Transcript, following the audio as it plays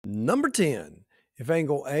Number 10, if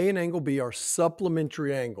angle A and angle B are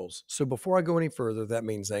supplementary angles. So before I go any further, that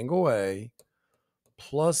means angle A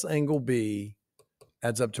plus angle B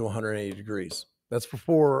adds up to 180 degrees. That's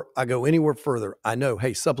before I go anywhere further. I know,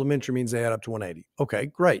 hey, supplementary means they add up to 180. Okay,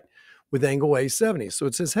 great. With angle A 70. So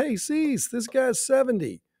it says, hey, C's, this guy's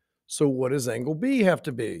 70. So what does angle B have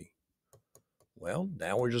to be? Well,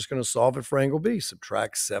 now we're just going to solve it for angle B.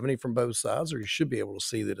 Subtract 70 from both sides, or you should be able to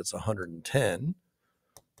see that it's 110.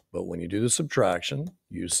 But when you do the subtraction,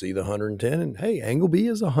 you see the 110, and hey, angle B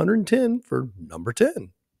is 110 for number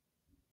 10.